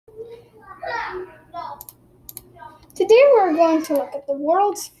Today we're going to look at the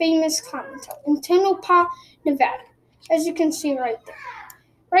world's famous motel in Tonopah, Nevada. As you can see right there.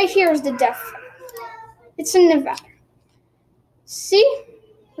 Right here is the Death Valley. It's in Nevada. See?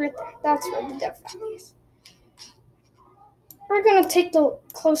 Right there. That's where the Death Valley is. We're going to take a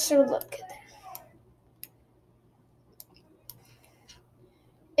closer look at it.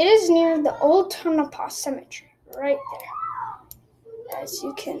 It is near the old Tonopah Cemetery, right there. As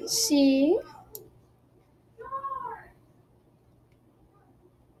you can see.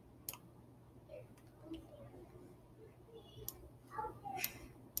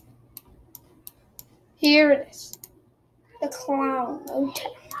 Here it is, the Clown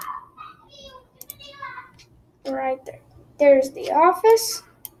Motel. Right there. There's the office,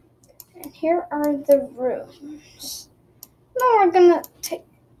 and here are the rooms. Now we're gonna take,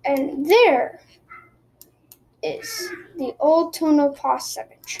 and there is the old Tonopah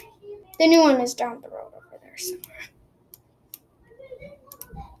Cemetery. The new one is down the road over there somewhere.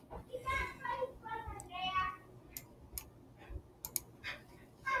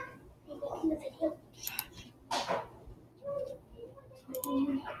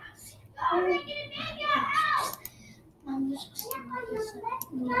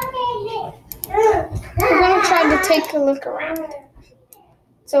 We're going to try to take a look around.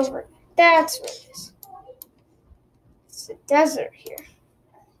 It's over. That's where it is. It's a desert here.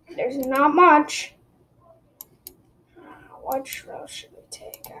 There's not much. What road should we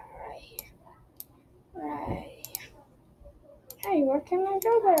take? Right here. Right here. Hey, where can I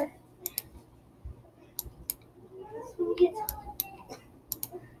go there? Keep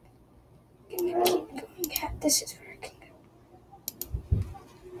going. This is where I can go.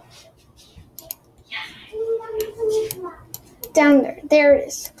 Down there. There it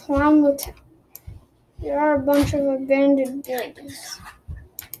is. Clown Motel. There are a bunch of abandoned buildings.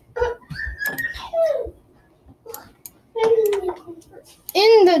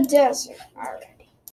 In the desert. Alright.